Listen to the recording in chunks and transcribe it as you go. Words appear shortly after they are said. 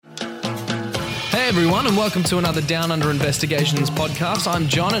everyone, and welcome to another Down Under Investigations podcast. I'm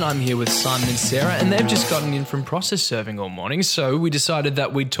John, and I'm here with Simon and Sarah, and they've just gotten in from process serving all morning, so we decided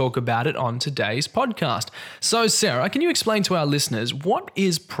that we'd talk about it on today's podcast. So, Sarah, can you explain to our listeners, what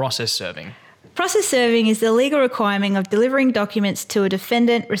is process serving? Process serving is the legal requirement of delivering documents to a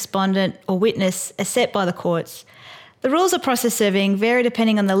defendant, respondent, or witness as set by the courts. The rules of process serving vary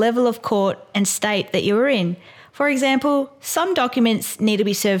depending on the level of court and state that you are in. For example, some documents need to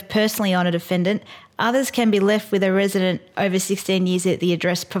be served personally on a defendant, others can be left with a resident over 16 years at the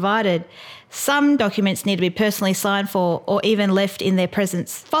address provided. Some documents need to be personally signed for or even left in their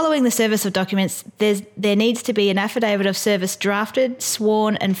presence. Following the service of documents, there needs to be an affidavit of service drafted,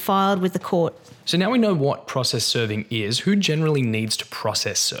 sworn and filed with the court. So now we know what process serving is. Who generally needs to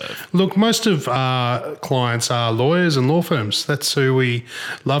process serve? Look, most of our clients are lawyers and law firms. That's who we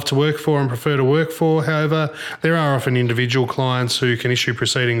love to work for and prefer to work for. However, there are often individual clients who can issue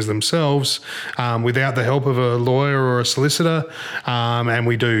proceedings themselves without the help of a lawyer or a solicitor, and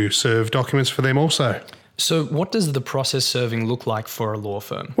we do serve documents for them also. So what does the process serving look like for a law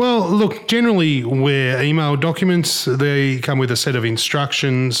firm? Well, look, generally we're email documents. They come with a set of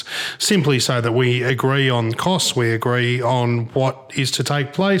instructions simply so that we agree on costs, we agree on what is to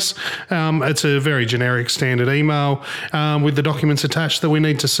take place. It's a very generic standard email with the documents attached that we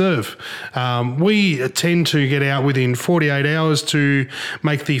need to serve. We tend to get out within 48 hours to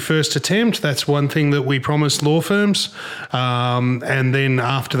make the first attempt. That's one thing that we promise law firms. And then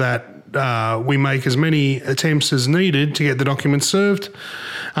after that, we make as many attempts as needed to get the documents served.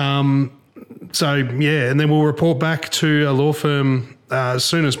 And then we'll report back to a law firm as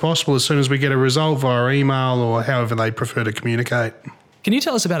soon as possible, as soon as we get a result via email or however they prefer to communicate. Can you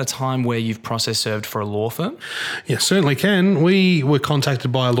tell us about a time where you've process served for a law firm? Yes, certainly can. We were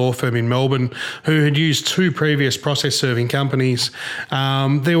contacted by a law firm in Melbourne who had used two previous process serving companies.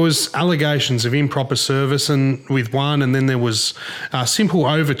 There was allegations of improper service with one, and then there was simple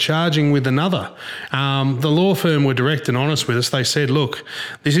overcharging with another. The law firm were direct and honest with us. They said, look,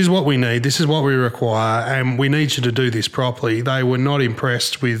 this is what we need, this is what we require, and we need you to do this properly. They were not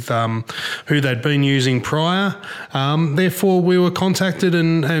impressed with who they'd been using prior. Therefore, we were contacted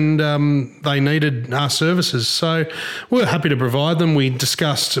and they needed our services. So we were happy to provide them. We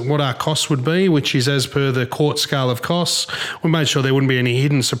discussed what our costs would be, which is as per the court scale of costs. We made sure there wouldn't be any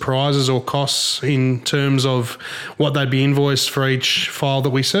hidden surprises or costs in terms of what they'd be invoiced for each file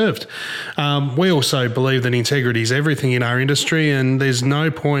that we served. We also believe that integrity is everything in our industry, and there's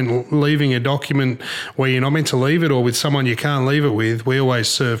no point leaving a document where you're not meant to leave it or with someone you can't leave it with. We always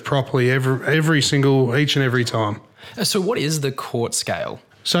serve properly each and every time. So what is the court scale?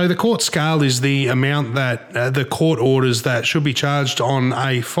 So the court scale is the amount that the court orders that should be charged on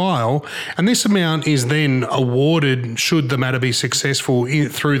a file, and this amount is then awarded should the matter be successful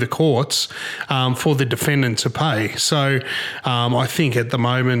through the courts for the defendant to pay. So I think at the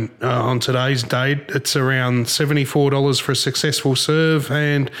moment on today's date it's around $74 for a successful serve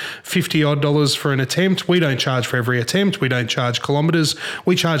and $50 for an attempt. We don't charge for every attempt, we don't charge kilometres,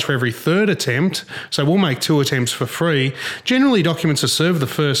 we charge for every third attempt, so we'll make 2 attempts for free. Generally documents are served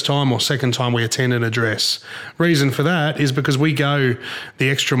the first time or second time we attend an address. Reason for that is because we go the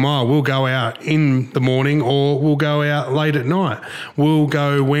extra mile. We'll go out in the morning or we'll go out late at night. We'll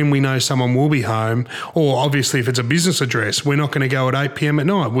go when we know someone will be home, or obviously if it's a business address, we're not going to go at 8 p.m. at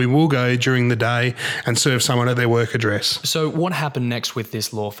night. We will go during the day and serve someone at their work address. So what happened next with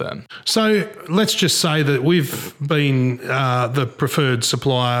this law firm? So let's just say that we've been the preferred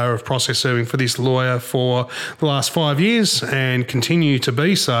supplier of process serving for this lawyer for the last 5 years and continue to be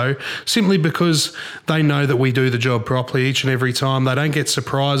so, simply because they know that we do the job properly each and every time. They don't get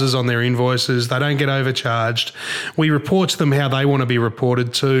surprises on their invoices. They don't get overcharged. We report to them how they want to be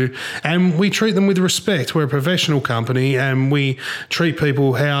reported to, and we treat them with respect. We're a professional company and we treat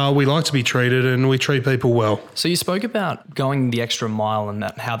people how we like to be treated, and we treat people well. So you spoke about going the extra mile and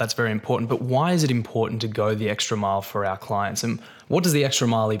how that's very important, but why is it important to go the extra mile for our clients? And what does the extra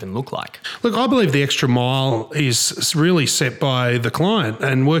mile even look like? Look, I believe the extra mile is really set by the client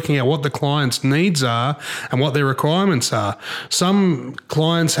and working out what the client's needs are and what their requirements are. Some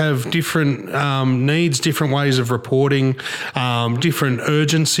clients have different needs, different ways of reporting, different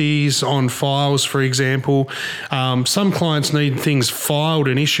urgencies on files, for example. Some clients need things filed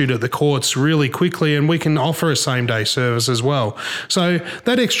and issued at the courts really quickly, and we can offer a same-day service as well. So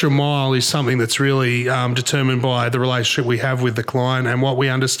that extra mile is something that's really determined by the relationship we have with the client and what we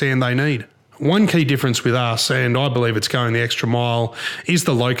understand they need. One key difference with us, and I believe it's going the extra mile, is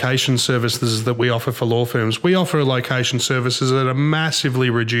the location services that we offer for law firms. We offer location services at a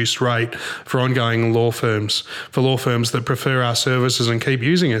massively reduced rate for ongoing law firms, for law firms that prefer our services and keep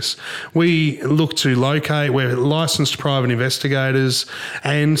using us. We look to locate, we're licensed private investigators,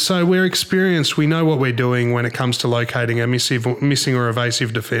 and so we're experienced. We know what we're doing when it comes to locating a missing or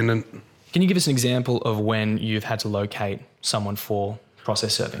evasive defendant. Can you give us an example of when you've had to locate someone for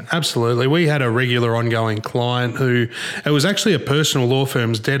process serving? Absolutely. We had a regular ongoing client who, it was actually a personal law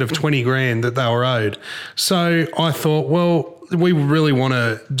firm's debt of 20 grand that they were owed. So I thought, well, we really want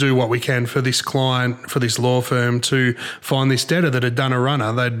to do what we can for this client, for this law firm, to find this debtor that had done a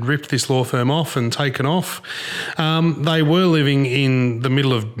runner. They'd ripped this law firm off and taken off. They were living in the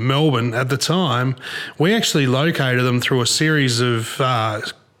middle of Melbourne at the time. We actually located them through a series of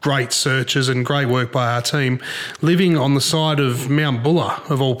great searches and great work by our team, living on the side of Mount Buller,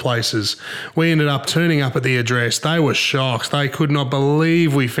 of all places. We ended up turning up at the address. They were shocked. They could not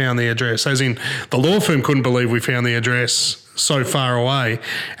believe we found the address, as in the law firm couldn't believe we found the address so far away,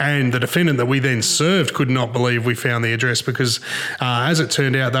 and the defendant that we then served could not believe we found the address because, as it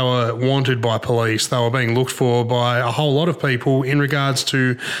turned out, they were wanted by police. They were being looked for by a whole lot of people in regards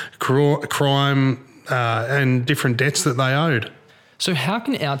to crime and different debts that they owed. So how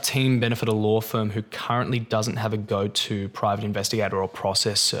can our team benefit a law firm who currently doesn't have a go-to private investigator or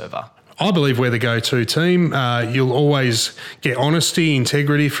process server? I believe we're the go-to team. You'll always get honesty,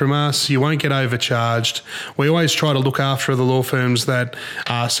 integrity from us. You won't get overcharged. We always try to look after the law firms that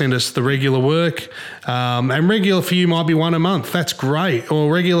send us the regular work. And regular for you might be one a month. That's great.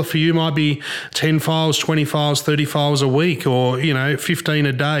 Or regular for you might be 10 files, 20 files, 30 files a week, or 15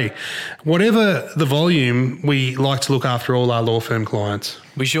 a day. Whatever the volume, we like to look after all our law firm clients.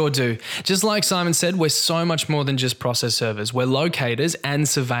 We sure do. Just like Simon said, we're so much more than just process servers. We're locators and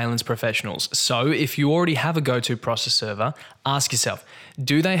surveillance professionals. So if you already have a go-to process server, ask yourself,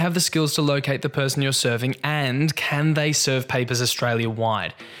 do they have the skills to locate the person you're serving, and can they serve papers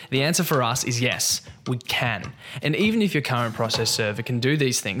Australia-wide? The answer for us is yes, we can. And even if your current process server can do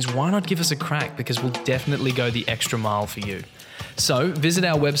these things, why not give us a crack? Because we'll definitely go the extra mile for you. So visit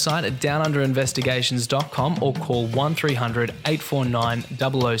our website at downunderinvestigations.com or call 1300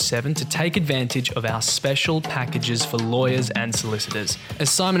 849 007 to take advantage of our special packages for lawyers and solicitors. As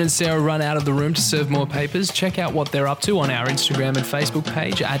Simon and Sarah run out of the room to serve more papers, check out what they're up to on our Instagram and Facebook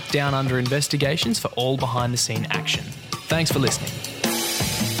page at Down Under Investigations for all behind the scene action. Thanks for listening.